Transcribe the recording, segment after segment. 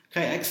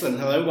Okay, excellent.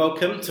 Hello,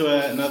 welcome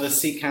to another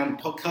CCAMP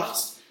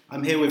podcast.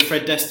 I'm here with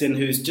Fred Destin,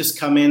 who's just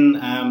come in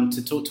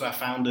to talk to our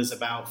founders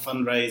about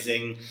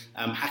fundraising,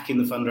 hacking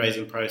the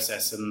fundraising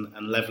process and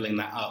leveling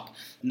that up.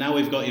 Now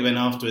we've got you in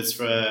afterwards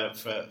for a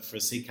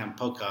CCAMP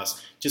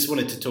podcast. Just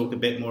wanted to talk a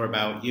bit more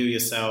about you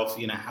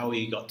yourself, how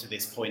you got to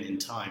this point in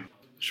time.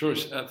 Sure.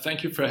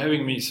 Thank you for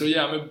having me. So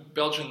I'm a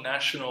Belgian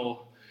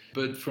national,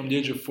 but from the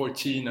age of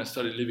 14, I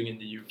started living in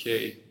the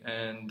UK.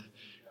 And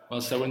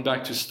whilst I went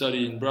back to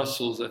study in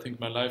Brussels, I think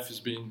my life has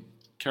been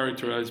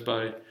characterized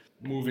by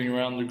moving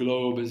around the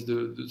globe as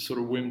the sort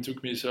of whim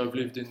took me. So I've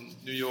lived in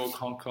New York,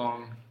 Hong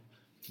Kong,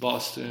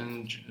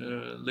 Boston,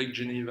 Lake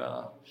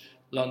Geneva,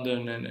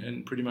 London,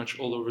 and pretty much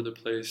all over the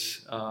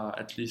place,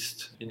 at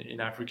least in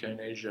Africa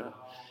and Asia.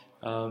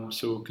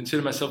 So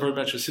consider myself very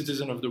much a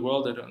citizen of the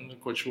world. I'm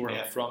not quite sure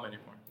where I'm from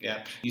anymore.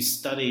 Yeah. You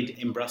studied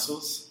in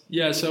Brussels?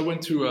 Yeah, so I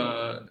went to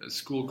a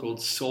school called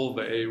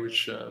Solvay,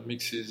 which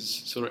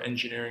mixes sort of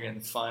engineering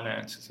and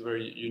finance. It's a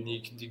very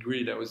unique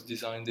degree that was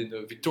designed in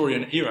the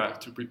Victorian era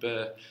to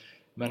prepare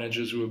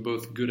managers who were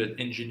both good at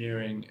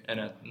engineering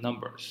and at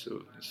numbers.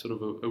 So it's sort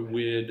of a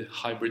weird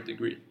hybrid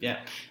degree.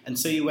 Yeah, and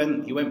so you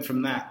went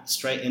from that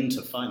straight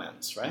into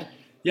finance, right?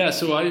 Yeah,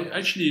 so I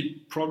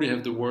actually probably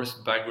have the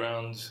worst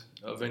background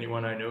of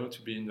anyone I know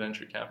to be in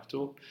venture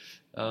capital.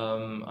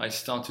 I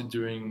started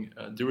doing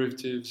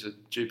derivatives at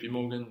JP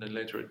Morgan, then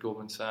later at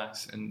Goldman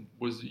Sachs, and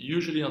was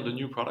usually on the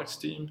new products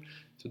team,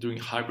 so doing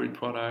hybrid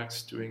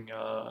products, doing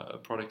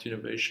product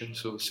innovation,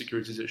 so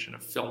securitization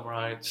of film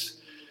rights,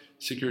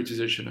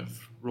 securitization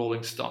of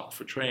rolling stock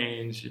for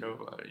trains,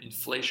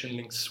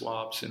 inflation-linked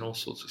swaps and all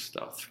sorts of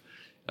stuff,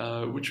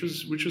 which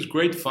was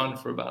great fun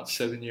for about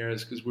 7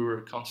 years because we were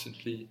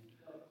constantly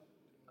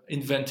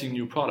inventing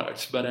new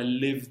products, but I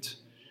lived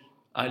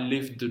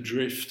the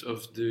drift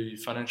of the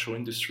financial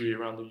industry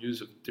around the use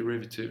of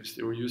derivatives.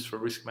 They were used for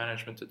risk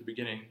management at the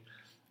beginning.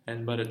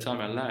 And by the time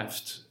I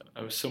left,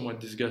 I was somewhat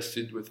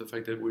disgusted with the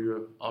fact that we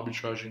were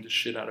arbitraging the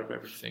shit out of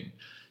everything.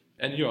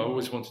 And I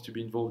always wanted to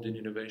be involved in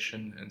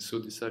innovation, and so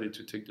decided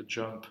to take the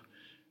jump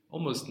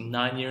almost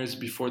 9 years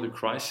before the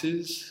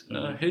crisis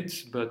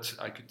hit. But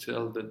I could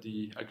tell that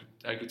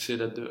I could say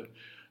that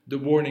the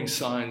warning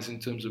signs in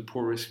terms of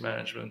poor risk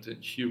management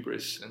and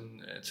hubris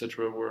and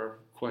etc. were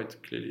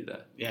quite clearly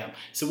there. Yeah.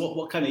 So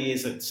what kind of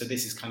years? So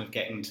this is kind of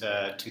getting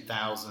to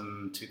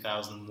 2000,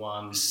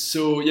 2001.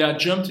 So I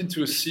jumped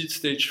into a seed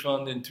stage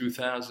fund in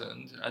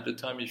 2000. At the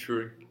time, if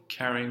you're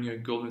carrying a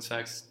Goldman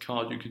Sachs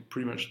card, you could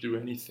pretty much do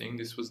anything.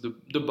 This was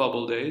the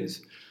bubble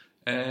days.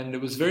 And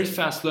it was very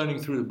fast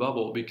learning through the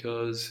bubble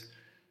because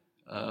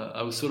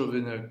I was sort of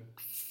in a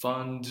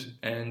fund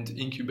and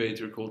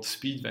incubator called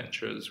Speed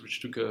Ventures,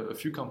 which took a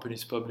few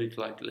companies public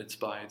like Let's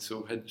Buy It.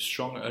 So had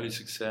strong early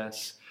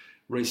success,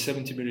 raised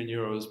 70 million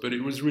euros, but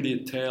it was really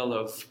a tale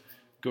of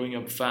going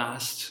up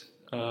fast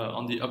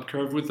on the up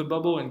curve with the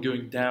bubble and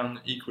going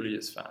down equally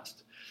as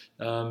fast.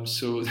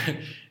 So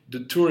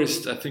the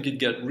tourists, I think it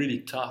got really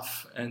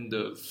tough end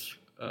of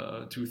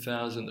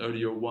 2000,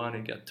 early 01,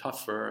 it got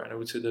tougher. And I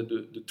would say that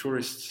the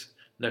tourists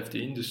left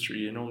the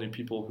industry and only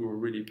people who were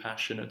really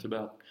passionate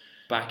about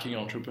backing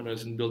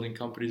entrepreneurs and building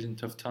companies in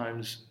tough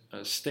times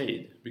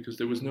stayed, because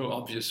there was no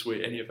obvious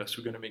way any of us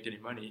were going to make any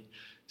money.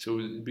 So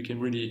it became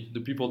really,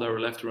 the people that were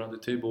left around the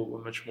table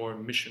were much more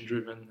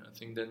mission-driven, I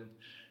think, than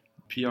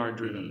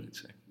PR-driven, I'd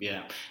say.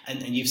 Yeah,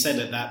 and you've said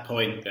at that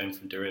point, going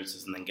from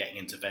derivatives and then getting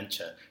into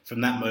venture,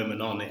 from that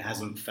moment on, it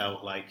hasn't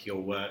felt like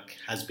your work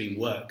has been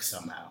work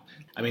somehow.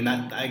 I mean,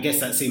 I guess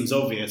that seems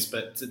obvious,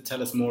 but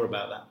tell us more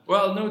about that.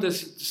 Well, no,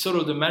 there's sort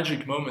of the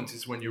magic moment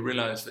is when you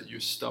realize that you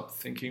stop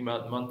thinking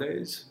about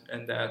Mondays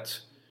and that,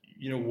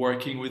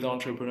 working with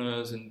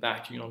entrepreneurs and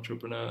backing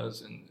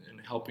entrepreneurs and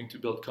helping to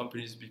build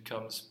companies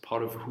becomes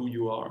part of who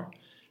you are.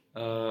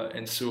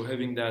 And so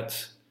having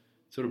that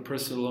sort of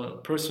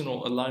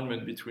personal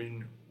alignment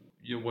between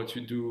what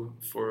you do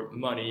for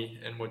money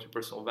and what your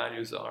personal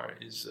values are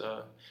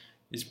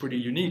is pretty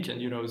unique,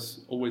 and it's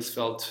always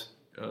felt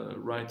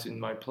right in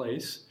my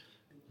place.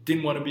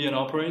 Didn't want to be an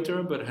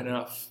operator, but had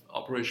enough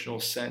operational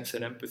sense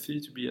and empathy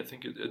to be, I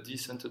think, a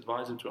decent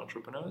advisor to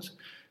entrepreneurs.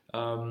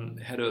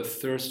 Had a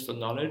thirst for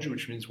knowledge,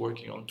 which means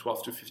working on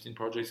 12 to 15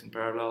 projects in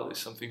parallel is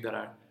something that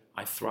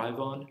I thrive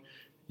on.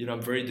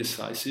 I'm very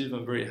decisive.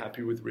 I'm very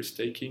happy with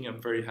risk-taking.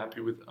 I'm very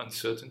happy with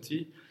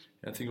uncertainty.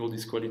 And I think all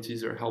these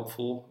qualities are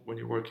helpful when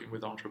you're working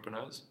with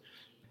entrepreneurs.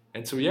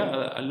 And so,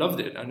 I loved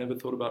it. I never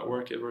thought about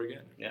work ever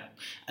again. Yeah.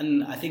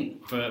 And I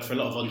think for a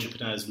lot of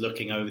entrepreneurs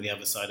looking over the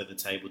other side of the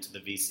table to the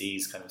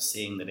VCs, kind of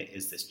seeing that it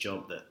is this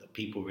job that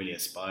people really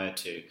aspire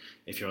to,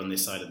 if you're on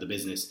this side of the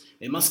business,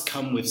 it must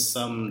come with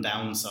some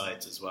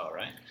downsides as well,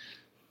 right?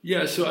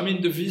 Yeah, so I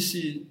mean, the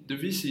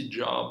VC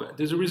job,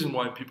 there's a reason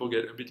why people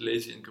get a bit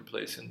lazy and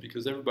complacent,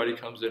 because everybody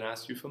comes and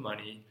asks you for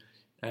money,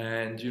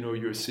 and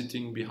you're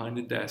sitting behind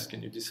a desk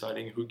and you're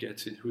deciding who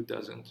gets it, who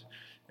doesn't.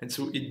 And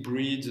so it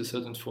breeds a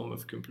certain form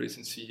of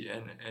complacency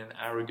and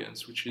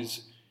arrogance, which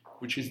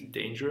is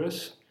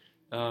dangerous.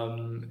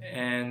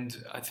 And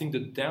I think the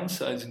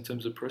downsides in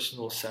terms of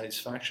personal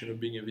satisfaction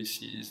of being a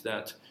VC is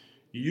that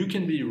you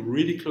can be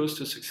really close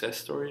to a success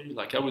story.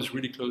 Like I was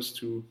really close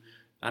to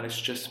Alex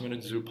Chessman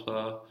at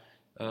Zoopla.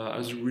 I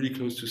was really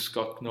close to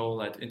Scott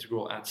Knoll at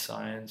Integral Ad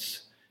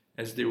Science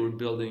as they were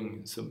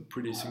building some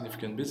pretty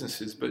significant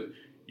businesses, but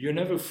you're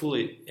never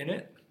fully in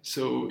it.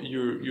 So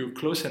you're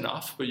close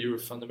enough, but you're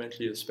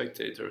fundamentally a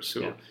spectator.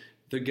 So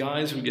the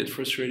guys who get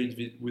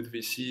frustrated with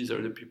VCs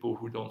are the people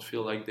who don't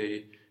feel like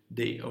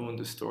they own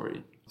the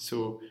story.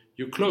 So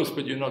you're close,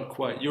 but you're not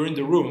quite. You're in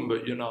the room,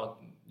 but you're not,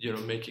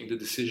 making the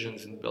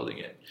decisions and building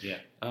it. Yeah.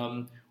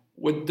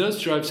 What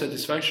does drive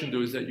satisfaction,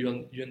 though, is that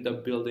you end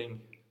up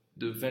building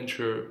the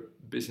venture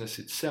business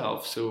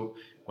itself. So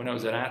when I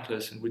was at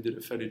Atlas and we did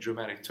a fairly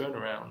dramatic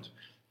turnaround,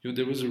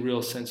 there was a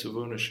real sense of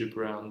ownership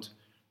around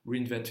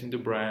reinventing the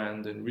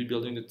brand and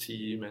rebuilding the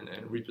team and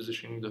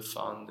repositioning the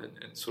fund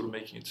and sort of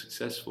making it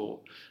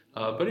successful.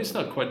 But it's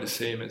not quite the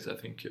same as, I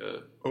think,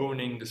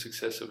 owning the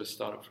success of a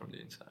startup from the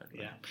inside.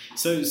 Right? Yeah.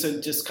 So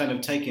just kind of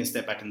taking a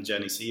step back in the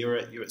journey. So you're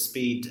at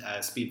Speed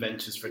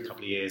Ventures for a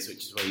couple of years,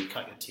 which is where you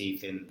cut your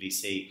teeth in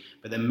VC,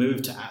 but then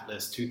moved to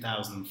Atlas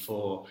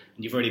 2004.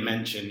 And you've already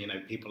mentioned,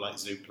 people like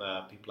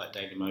Zoopla, people like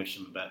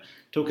Dailymotion. But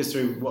talk us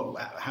through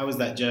how was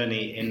that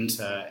journey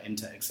into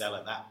Accel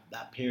at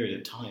that period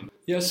of time?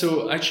 Yeah,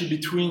 so actually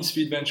between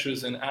Speed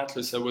Ventures and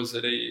Atlas, I was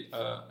at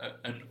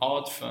an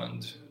odd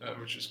fund,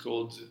 which is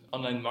called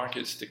Online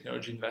Markets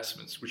Technology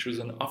Investments, which was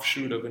an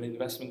offshoot of an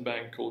investment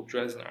bank called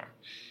Dresdner.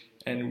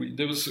 And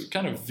there was a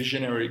kind of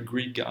visionary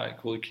Greek guy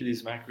called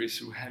Achilles Makris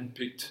who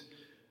handpicked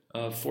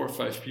 4 or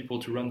 5 people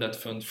to run that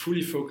fund,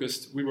 fully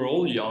focused. We were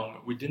all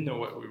young. We didn't know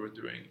what we were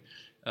doing.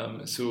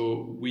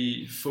 So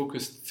we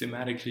focused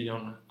thematically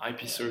on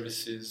IP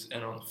services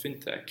and on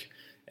fintech,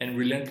 and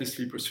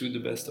relentlessly pursued the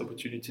best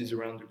opportunities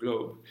around the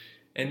globe.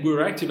 And we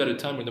were active at a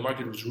time when the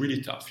market was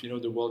really tough. The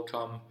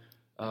WorldCom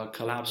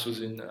collapse was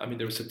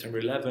there was September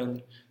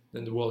 11,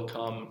 then the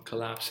WorldCom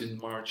collapse in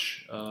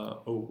March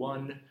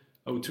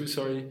 02,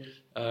 sorry.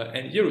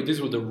 And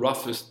these were the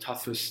roughest,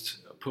 toughest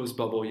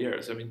post-bubble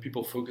years.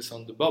 People focus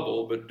on the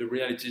bubble, but the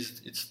reality is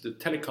it's the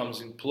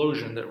telecoms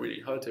implosion that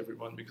really hurt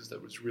everyone because there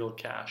was real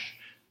cash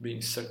being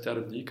sucked out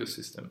of the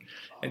ecosystem.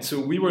 And so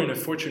we were in a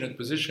fortunate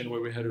position where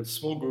we had a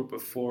small group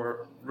of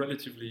 4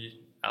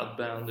 relatively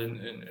outbound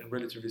and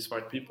relatively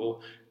smart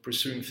people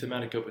pursuing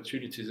thematic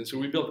opportunities. And so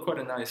we built quite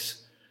a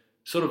nice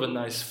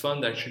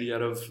fund actually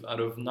out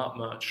of not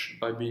much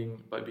by being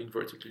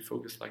vertically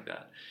focused like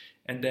that.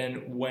 And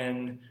then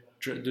when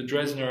the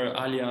Dresdner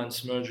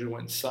Allianz merger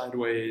went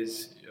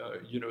sideways,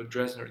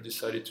 Dresdner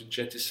decided to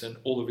jettison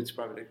all of its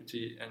private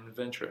equity and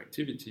venture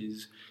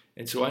activities.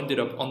 And so I ended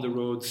up on the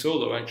road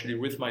solo, actually,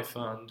 with my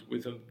fund,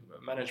 with a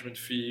management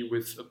fee,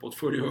 with a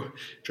portfolio,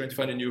 trying to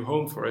find a new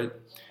home for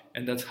it.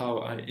 And that's how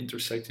I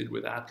intersected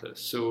with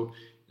Atlas. So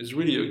it's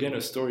really, again,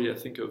 a story, I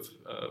think, of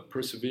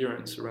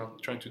perseverance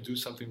around trying to do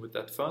something with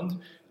that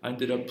fund. I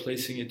ended up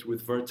placing it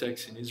with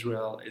Vertex in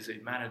Israel as a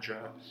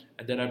manager.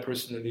 And then I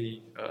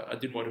personally, I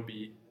didn't want to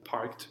be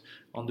parked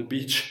on the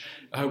beach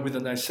with a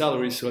nice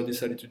salary, so I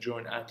decided to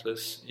join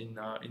Atlas in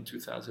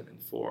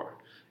 2004.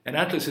 And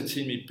Atlas had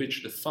seen me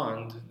pitch the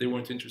fund. They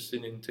weren't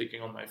interested in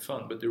taking on my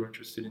fund, but they were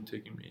interested in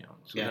taking me on.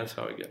 So that's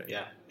how I get it.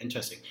 Yeah,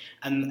 interesting.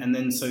 And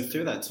then so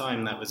through that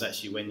time, that was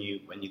actually when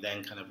you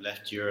then kind of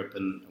left Europe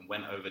and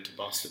went over to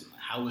Boston.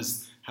 How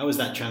was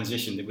that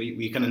transition? Were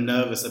you kind of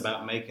nervous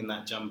about making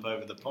that jump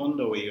over the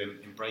pond, or were you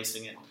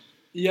embracing it?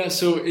 Yeah,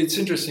 so it's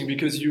interesting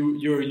because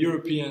you're a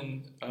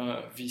European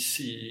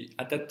VC.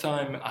 At that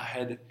time, I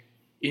had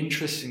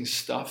interesting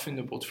stuff in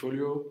the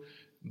portfolio.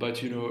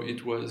 But,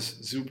 it was,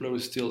 Zoopla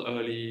was still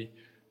early,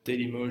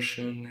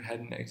 Dailymotion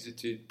hadn't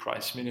exited,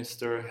 Price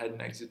Minister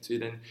hadn't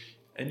exited,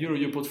 and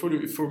your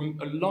portfolio, for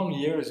a long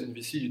years in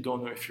VC, you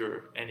don't know if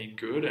you're any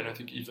good, and I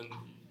think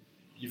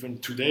even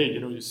today,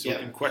 you still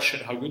can question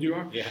how good you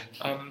are. Yeah.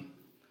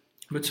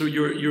 But so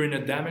you're in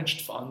a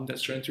damaged fund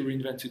that's trying to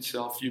reinvent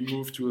itself. You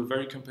move to a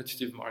very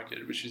competitive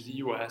market, which is the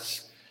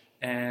US,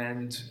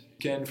 and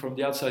again, from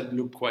the outside, it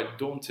looked quite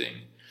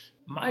daunting.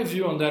 My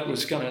view on that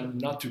was kind of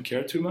not to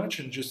care too much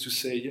and just to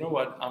say, you know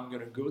what, I'm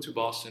going to go to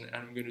Boston and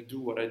I'm going to do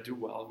what I do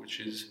well, which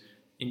is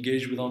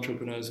engage with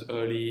entrepreneurs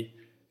early,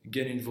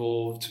 get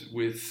involved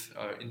with,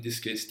 in this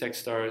case,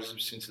 Techstars,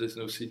 since there's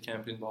no seed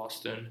camp in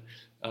Boston,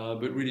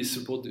 but really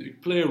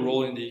play a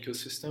role in the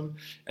ecosystem.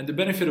 And the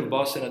benefit of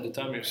Boston at the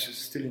time was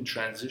still in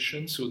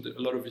transition, so a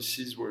lot of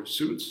VCs were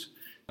suits,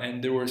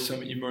 and there were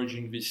some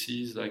emerging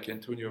VCs like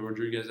Antonio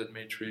Rodriguez at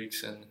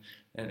Matrix and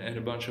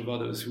a bunch of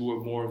others who were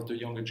more of the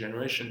younger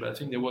generation. But I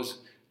think there was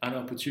an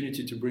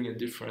opportunity to bring a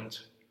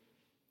different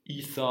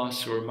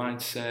ethos or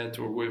mindset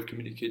or way of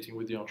communicating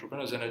with the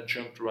entrepreneurs, and I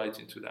jumped right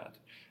into that.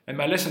 And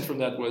my lesson from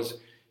that was,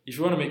 if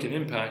you want to make an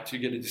impact, you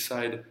got to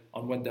decide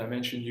on what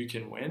dimension you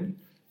can win.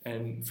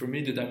 And for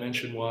me, the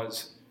dimension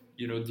was,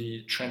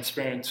 the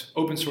transparent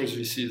open source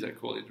VC, as I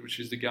call it,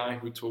 which is the guy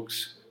who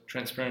talks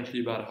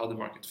transparently about how the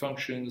market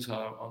functions,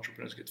 how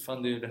entrepreneurs get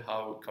funded,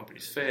 how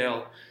companies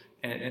fail,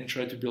 and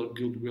try to build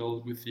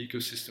goodwill with the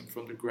ecosystem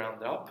from the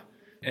ground up.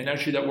 And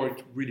actually that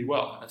worked really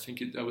well. I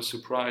think I was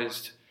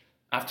surprised.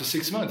 After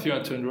 6 months, I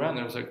turned around and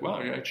I was like, wow,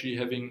 you're actually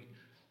having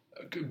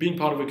being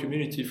part of a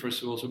community,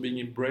 first of all, so being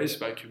embraced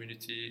by a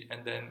community,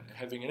 and then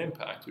having an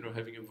impact,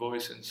 having a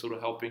voice and sort of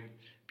helping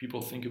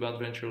people think about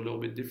venture a little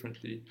bit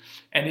differently.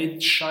 And it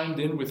chimed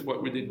in with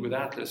what we did with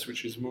Atlas,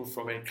 which is moved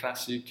from a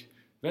classic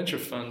venture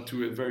fund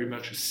to a very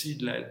much a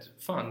seed-led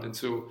fund. And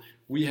so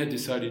we had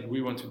decided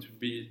we wanted to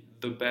be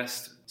the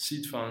best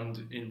seed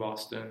fund in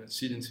Boston,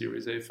 seed and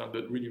Series A fund,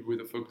 but really with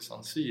a focus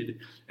on seed,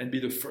 and be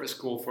the first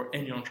call for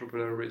any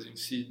entrepreneur raising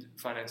seed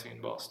financing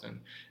in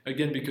Boston.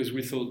 Again, because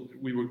we thought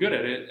we were good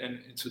at it, and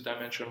it's a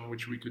dimension on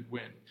which we could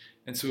win.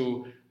 And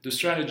so the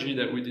strategy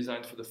that we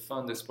designed for the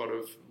fund as part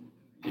of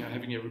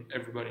having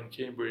everybody in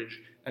Cambridge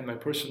and my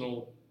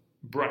personal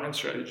brand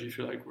strategy,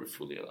 feel like we're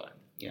fully aligned.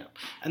 Yeah,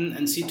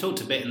 and so you talked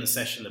a bit in the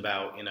session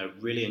about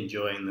really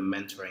enjoying the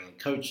mentoring and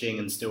coaching,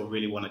 and still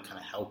really want to kind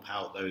of help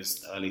out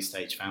those early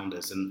stage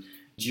founders. And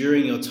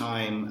during your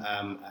time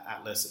at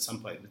Atlas, at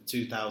some point in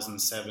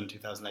 2007,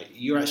 2008,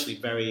 you were actually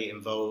very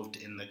involved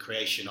in the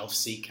creation of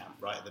CCamp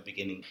right at the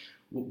beginning.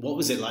 What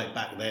was it like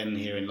back then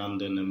here in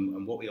London,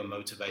 and what were your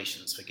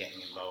motivations for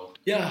getting involved?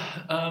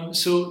 Yeah,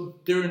 so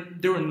there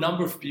were a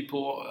number of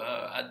people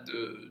at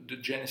the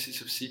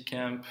genesis of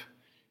CCamp.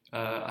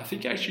 I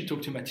think I actually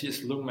talked to Matthias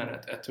Lungman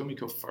at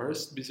Atomico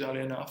first,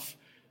 bizarrely enough,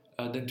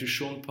 then to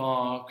Sean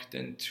Park,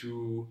 then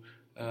to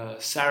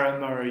Sarah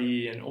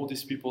Murray, and all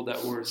these people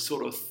that were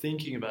sort of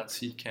thinking about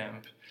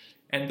CCamp.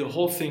 And the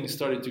whole thing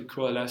started to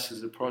coalesce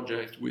as a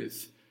project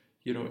with,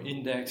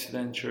 Index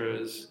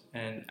Ventures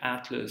and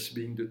Atlas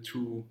being the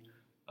two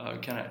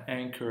kind of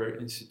anchor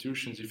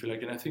institutions, if you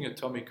like. And I think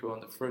Atomico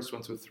on the first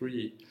one, so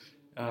 3.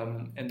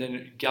 And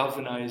then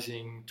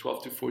galvanizing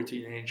 12 to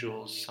 14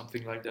 angels,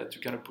 something like that, to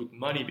kind of put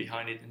money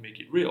behind it and make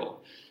it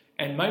real.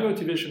 And my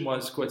motivation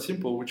was quite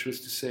simple, which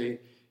was to say,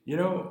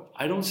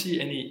 I don't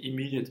see any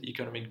immediate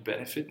economic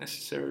benefit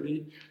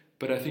necessarily,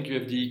 but I think you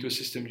have the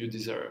ecosystem you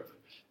deserve.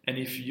 And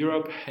if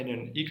Europe had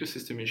an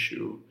ecosystem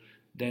issue,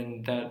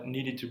 then that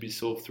needed to be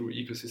solved through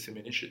ecosystem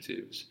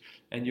initiatives.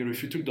 And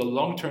if you took the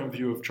long-term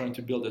view of trying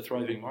to build a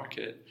thriving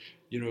market,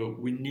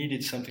 we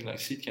needed something like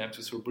CCamp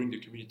to sort of bring the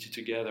community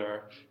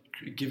together,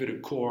 give it a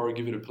core,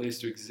 give it a place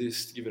to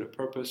exist, give it a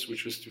purpose,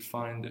 which was to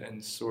find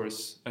and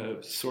source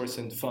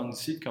and fund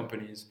seed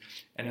companies.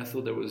 And I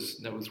thought that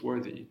was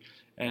worthy.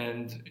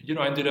 And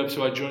I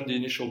joined the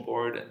initial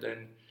board, and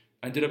then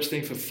I ended up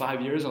staying for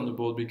 5 years on the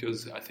board,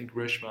 because I think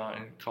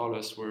Reshma and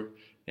Carlos were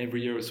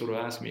every year sort of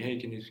ask me, hey,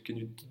 can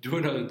you do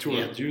another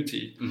tour of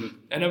duty? Mm-hmm.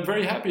 And I'm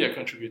very happy I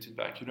contributed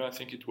back. I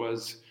think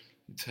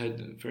it's had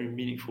a very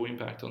meaningful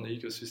impact on the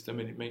ecosystem,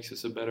 and it makes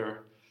us a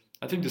better.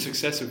 I think the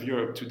success of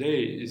Europe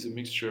today is a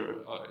mixture.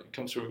 It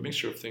comes from a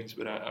mixture of things,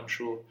 but I'm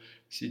sure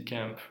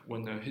CCamp,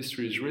 when the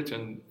history is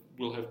written,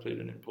 will have played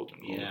an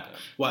important role. Yeah.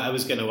 Well, I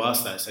was going to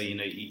ask that. So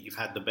you've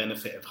had the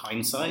benefit of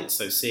hindsight,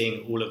 so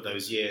seeing all of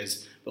those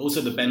years, but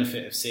also the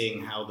benefit of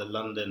seeing how the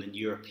London and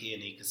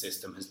European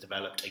ecosystem has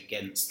developed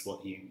against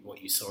what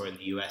you saw in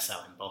the US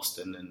out in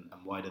Boston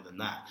and wider than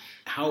that.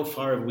 How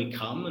far have we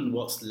come, and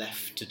what's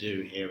left to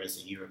do here as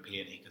a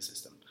European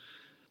ecosystem?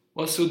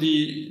 Well, so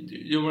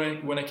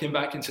when I came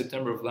back in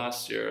September of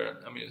last year,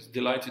 I was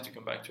delighted to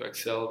come back to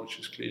Accel, which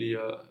was clearly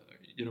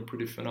a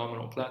pretty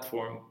phenomenal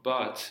platform.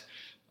 But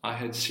I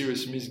had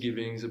serious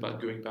misgivings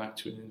about going back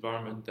to an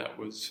environment that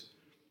was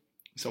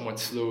somewhat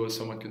slow,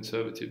 somewhat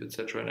conservative,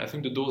 etc. And I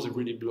think the doors have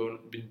really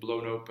been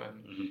blown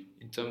open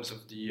in terms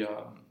of the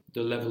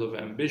level of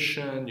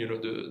ambition,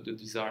 the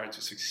desire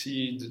to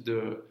succeed,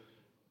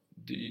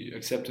 the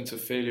acceptance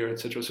of failure,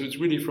 etc. So it's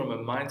really from a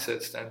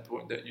mindset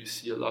standpoint that you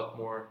see a lot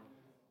more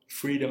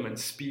freedom and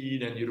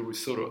speed, and we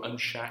sort of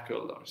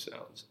unshackled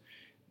ourselves.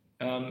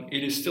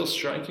 It is still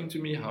striking to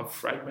me how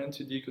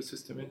fragmented the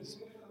ecosystem is.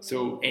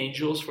 So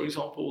angels, for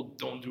example,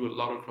 don't do a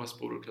lot of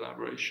cross-border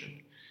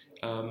collaboration,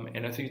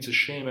 and I think it's a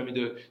shame.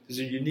 There's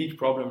a unique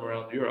problem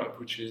around Europe,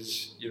 which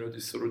is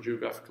this sort of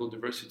geographical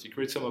diversity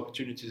creates some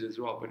opportunities as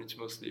well, but it's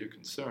mostly a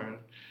concern.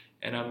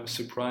 And I'm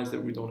surprised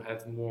that we don't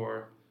have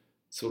more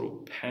sort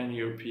of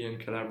pan-European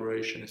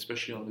collaboration,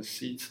 especially on the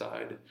seed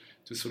side,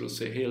 to sort of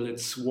say, hey,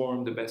 let's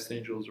swarm the best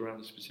angels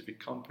around a specific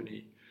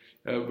company.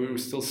 We're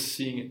still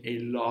seeing a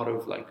lot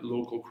of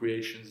local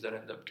creations that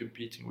end up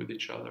competing with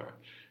each other,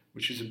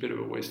 which is a bit of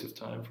a waste of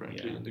time,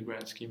 frankly, in the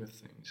grand scheme of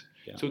things.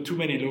 Yeah. So too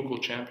many local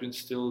champions,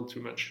 still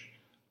too much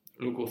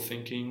local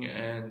thinking,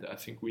 and I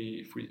think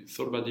if we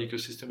thought about the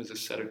ecosystem as a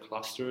set of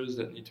clusters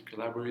that need to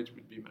collaborate,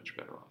 we'd be much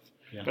better off.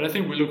 Yeah. But I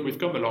think we've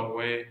come a long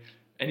way.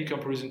 Any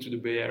comparison to the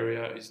Bay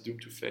Area is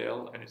doomed to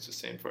fail, and it's the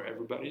same for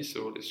everybody,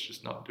 so let's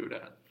just not do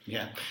that.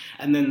 Yeah.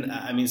 And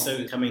then,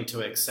 so coming to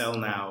Accel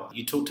now,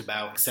 you talked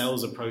about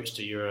Accel's approach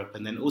to Europe,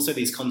 and then also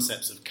these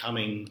concepts of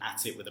coming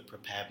at it with a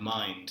prepared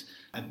mind.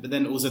 But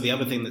then also the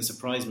other thing that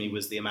surprised me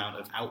was the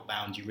amount of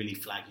outbound you really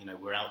flag,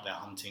 we're out there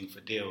hunting for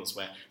deals,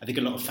 where I think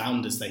a lot of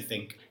founders, they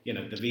think, the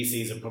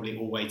VCs are probably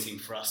all waiting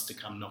for us to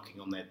come knocking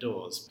on their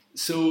doors.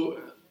 So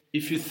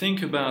if you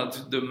think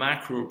about the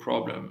macro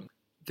problem,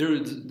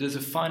 there's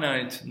a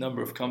finite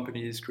number of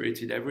companies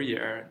created every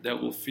year that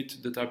will fit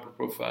the type of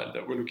profile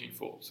that we're looking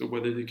for. So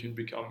whether they can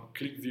become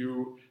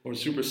ClickView or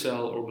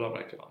Supercell or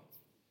BlaBlaCar.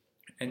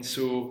 And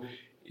so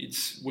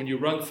it's when you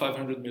run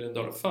 $500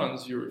 million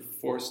funds, you're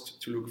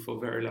forced to look for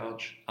very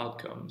large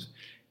outcomes.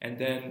 And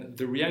then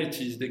the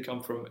reality is they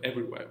come from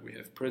everywhere. We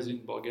have Prezi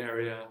in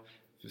Bulgaria,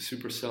 the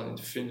Supercell in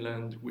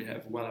Finland, we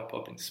have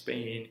Wallapop in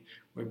Spain,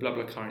 we have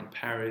BlaBlaCar in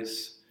Paris,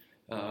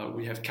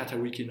 we have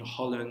Katariki in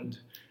Holland,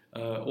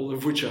 all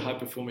of which are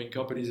high-performing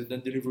companies, and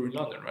then Deliveroo in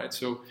London, right?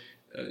 So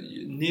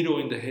needle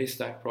in the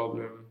haystack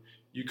problem,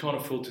 you can't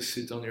afford to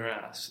sit on your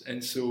ass.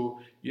 And so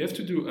you have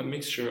to do a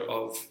mixture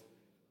of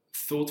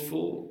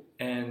thoughtful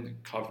and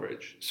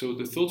coverage. So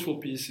the thoughtful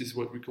piece is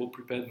what we call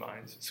prepared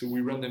minds. So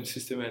we run them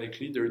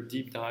systematically. There are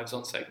deep dives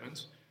on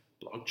segments,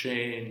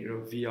 blockchain,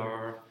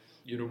 VR.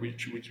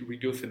 We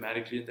go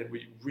thematically, and then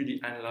we really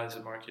analyze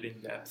the market in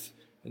depth,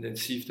 and then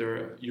see if there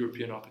are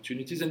European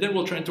opportunities. And then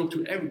we'll try and talk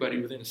to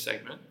everybody within a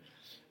segment.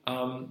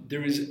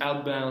 There is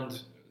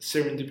outbound,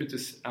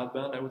 serendipitous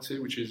outbound, I would say,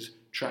 which is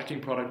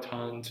tracking Product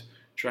Hunt,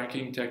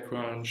 tracking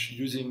TechCrunch,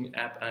 using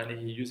App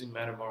Annie, using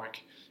Mattermark.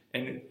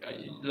 And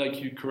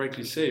like you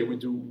correctly say, we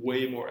do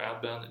way more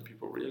outbound than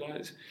people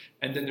realize.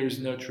 And then there's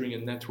nurturing a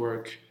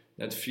network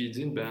that feeds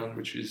inbound,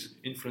 which is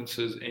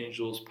influencers,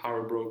 angels,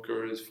 power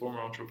brokers, former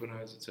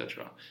entrepreneurs,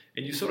 etc.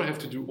 And you sort of have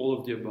to do all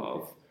of the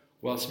above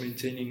whilst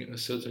maintaining a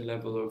certain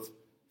level of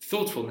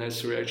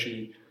thoughtfulness. So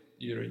actually,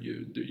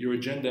 your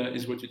agenda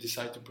is what you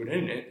decide to put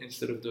in it,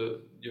 instead of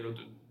the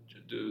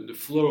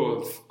flow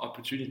of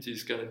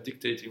opportunities kind of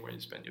dictating where you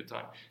spend your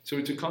time. So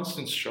it's a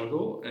constant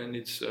struggle, and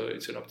it's a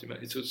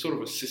sort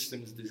of a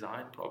systems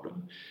design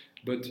problem.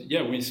 But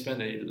yeah, we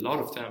spend a lot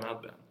of time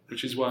outbound,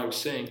 which is why I was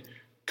saying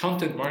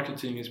content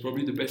marketing is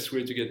probably the best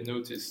way to get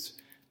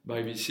noticed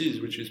by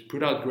VCs, which is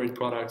put out great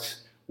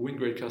products, win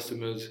great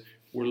customers.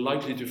 We're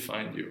likely to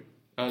find you.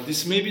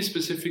 This may be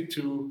specific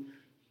to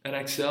an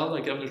Excel.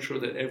 Like, I'm not sure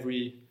that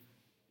every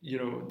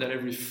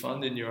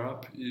fund in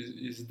Europe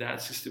is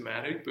that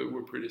systematic, but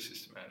we're pretty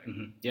systematic.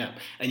 Mm-hmm. Yeah,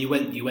 and you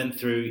went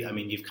through. I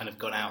mean, you've kind of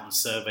gone out and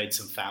surveyed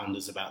some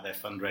founders about their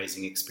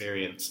fundraising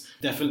experience,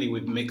 definitely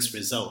with mixed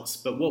results.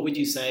 But what would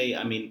you say?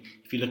 I mean,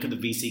 if you look at the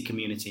VC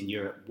community in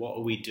Europe, what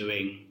are we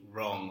doing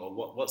wrong, or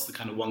what's the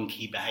kind of one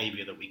key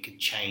behaviour that we could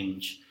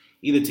change,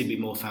 either to be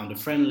more founder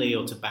friendly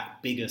or to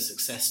back bigger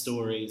success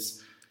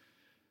stories?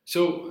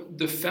 So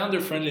the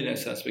founder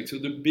friendliness aspect. So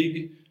the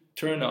big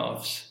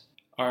turnoffs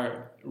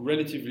are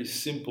relatively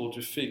simple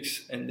to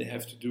fix, and they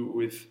have to do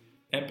with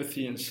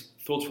empathy and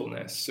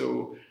thoughtfulness.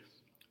 So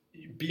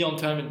be on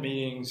time at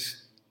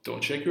meetings,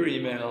 don't check your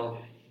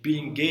email, be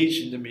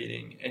engaged in the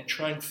meeting, and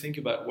try and think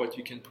about what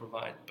you can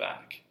provide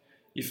back.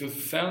 If a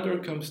founder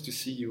comes to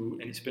see you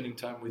and he's spending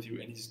time with you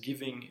and he's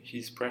giving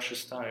his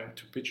precious time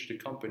to pitch the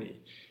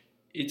company,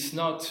 it's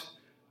not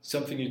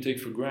something you take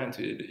for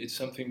granted. It's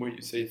something where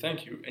you say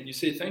thank you. And you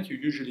say thank you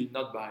usually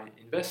not by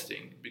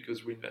investing,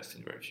 because we invest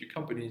in very few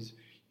companies.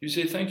 You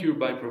say thank you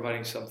by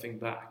providing something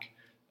back,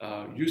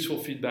 useful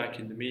feedback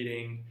in the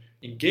meeting,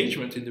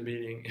 engagement in the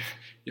meeting,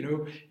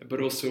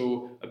 but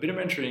also a bit of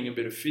mentoring, a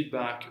bit of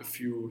feedback, a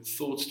few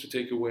thoughts to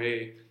take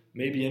away,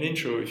 maybe an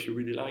intro if you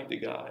really like the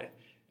guy.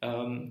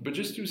 But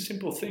just do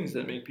simple things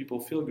that make people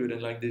feel good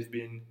and like they've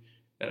been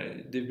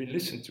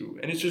listened to.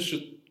 And it's just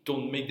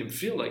don't make them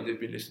feel like they've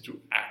been listened to.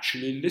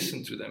 Actually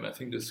listen to them. I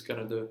think that's kind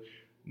of the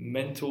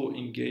mental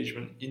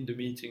engagement in the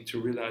meeting,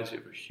 to realize you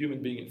have a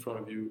human being in front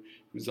of you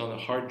who's on a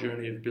hard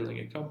journey of building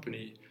a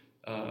company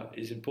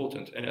is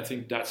important. And I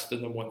think that's the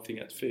number one thing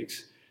I'd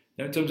fix.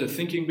 Now, in terms of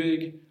thinking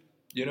big,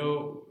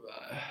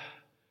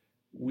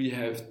 we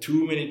have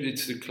too many.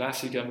 It's the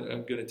classic. I'm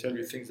going to tell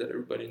you things that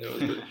everybody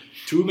knows, but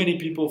too many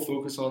people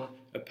focus on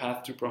a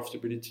path to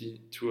profitability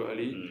too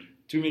early.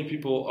 Too many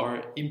people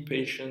are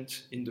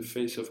impatient in the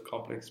face of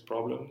complex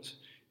problems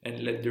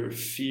and let their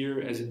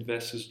fear as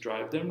investors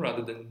drive them,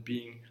 rather than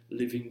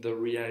living the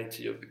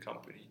reality of the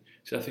company.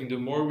 So I think the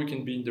more we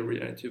can be in the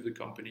reality of the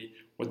company,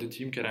 what the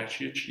team can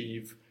actually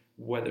achieve,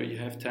 whether you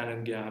have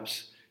talent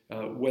gaps,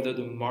 whether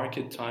the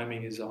market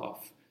timing is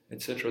off,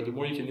 etc., the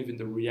more you can live in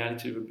the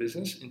reality of a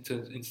business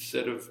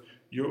instead of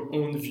your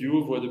own view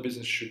of where the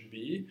business should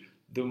be,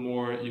 the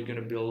more you're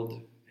going to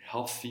build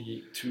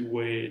healthy,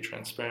 two-way,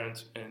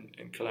 transparent,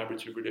 and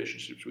collaborative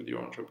relationships with your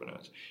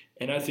entrepreneurs.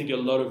 And I think a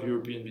lot of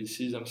European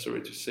VCs, I'm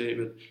sorry to say,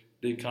 but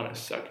they kind of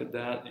suck at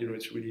that.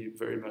 It's really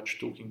very much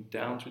talking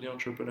down to the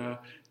entrepreneur.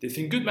 They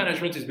think good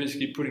management is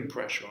basically putting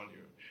pressure on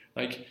you.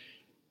 Like,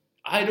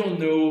 I don't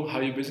know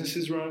how your business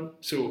is run,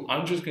 so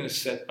I'm just going to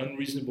set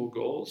unreasonable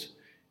goals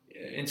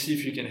and see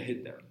if you can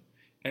hit them.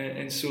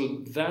 And so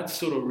that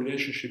sort of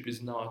relationship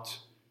is not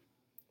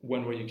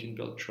one where you can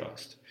build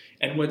trust.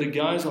 And where the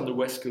guys on the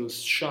West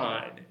Coast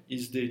shine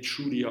is they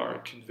truly are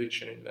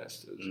conviction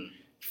investors.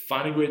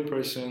 Find a great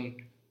person,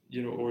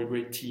 or a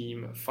great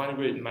team, find a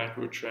great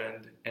macro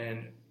trend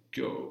and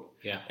go.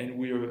 Yeah. And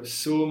we are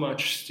so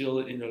much still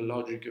in a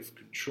logic of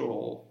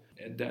control,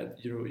 and that,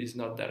 is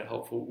not that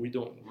helpful. We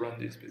don't run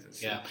these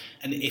businesses. Yeah.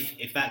 And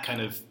if that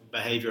kind of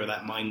behavior or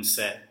that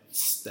mindset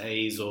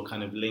stays or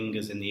kind of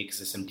lingers in the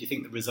ecosystem, do you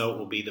think the result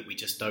will be that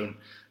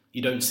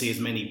you don't see as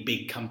many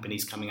big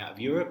companies coming out of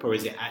Europe, or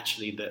is it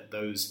actually that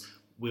those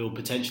we'll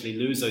potentially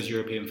lose those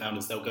European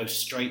founders. They'll go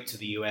straight to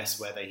the US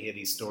where they hear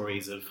these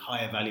stories of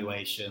higher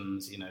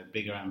valuations,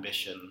 bigger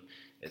ambition,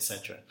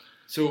 etc.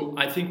 So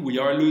I think we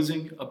are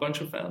losing a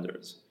bunch of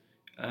founders.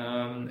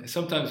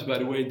 Sometimes, by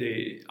the way,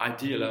 they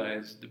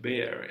idealize the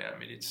Bay Area. I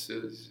mean,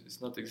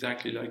 it's not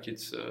exactly like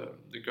it's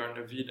the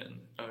Garden of Eden.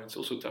 It's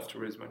also tough to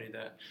raise money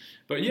there.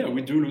 But yeah,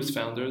 we do lose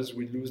founders.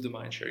 We lose the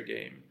mindshare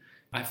game.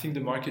 I think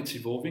the market's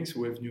evolving,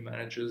 so we have new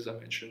managers. I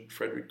mentioned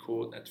Frederick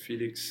Court at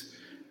Felix,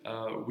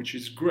 which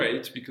is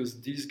great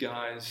because these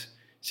guys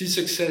see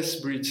success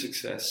breeds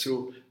success.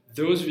 So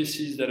those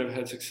VCs that have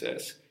had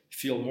success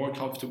feel more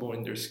comfortable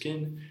in their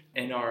skin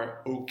and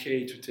are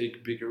okay to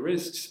take bigger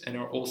risks and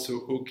are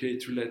also okay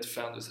to let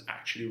founders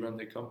actually run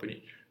their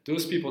company.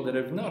 Those people that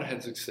have not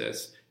had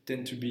success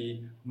tend to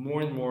be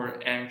more and more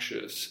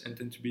anxious and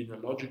tend to be in a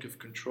logic of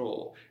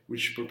control,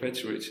 which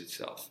perpetuates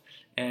itself.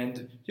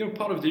 And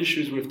part of the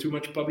issue is we have too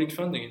much public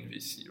funding in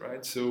VC,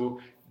 right? So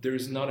there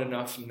is not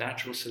enough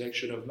natural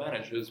selection of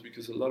managers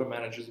because a lot of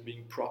managers are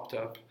being propped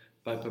up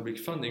by public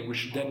funding,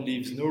 which then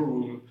leaves no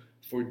room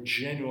for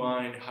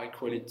genuine,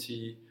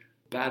 high-quality,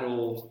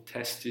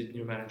 battle-tested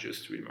new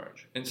managers to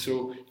emerge. And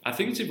so I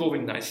think it's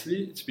evolving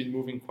nicely. It's been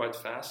moving quite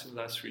fast in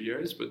the last 3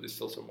 years, but there's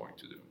still some work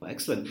to do.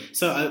 Excellent.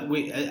 So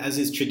we, as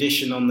is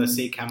tradition on the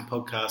CCAM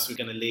podcast, we're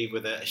going to leave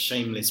with a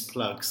shameless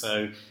plug.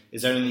 So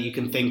is there anything you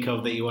can think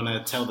of that you want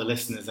to tell the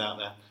listeners out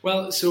there?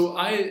 Well, so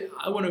I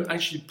want to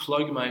actually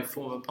plug my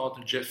former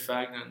partner, Jeff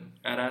Fagnan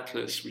at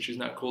Atlas, which is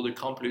now called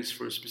Accomplice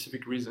for a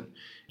specific reason.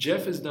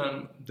 Jeff has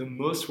done the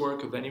most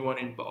work of anyone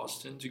in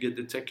Boston to get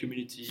the tech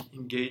community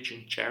engaged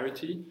in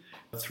charity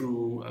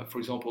through, for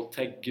example,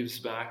 Tech Gives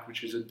Back,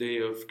 which is a day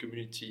of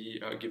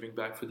community giving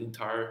back for the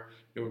entire.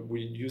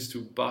 We used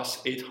to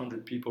bus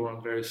 800 people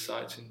on various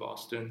sites in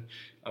Boston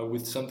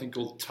with something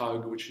called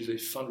TUG, which is a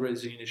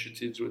fundraising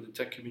initiative where the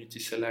tech community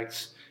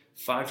selects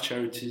 5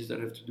 charities that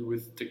have to do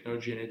with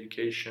technology and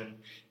education,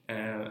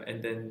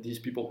 and then these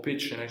people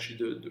pitch, and actually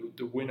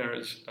the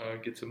winners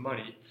get some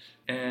money.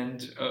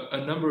 And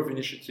a number of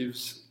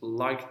initiatives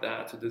like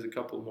that, there's a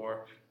couple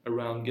more,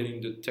 around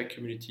getting the tech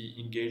community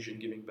engaged in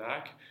giving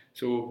back.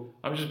 So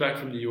I'm just back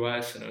from the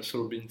US, and I've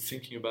sort of been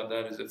thinking about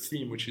that as a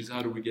theme, which is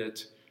how do we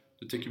get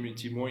the tech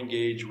community more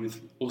engaged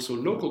with also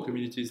local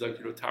communities like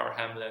Tower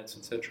Hamlets,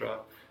 etc.,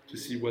 to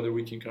see whether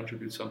we can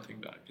contribute something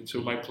back. And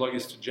so my plug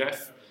is to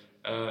Jeff,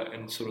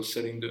 and sort of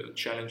setting the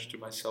challenge to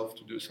myself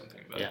to do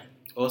something about it.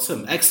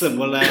 Awesome. Excellent.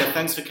 Well,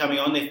 thanks for coming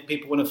on. If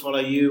people want to follow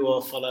you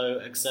or follow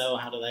Accel,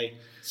 how do they?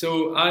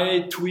 So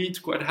I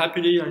tweet quite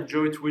happily. I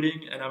enjoy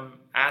tweeting, and I'm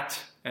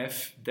at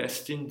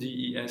fdestin,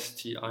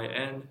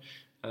 DESTIN.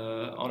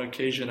 On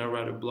occasion, I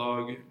write a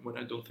blog when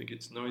I don't think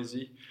it's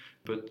noisy,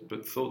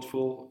 but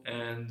thoughtful.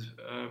 And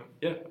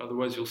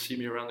otherwise, you'll see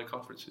me around the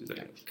conferences.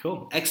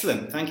 Cool.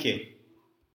 Excellent. Thank you.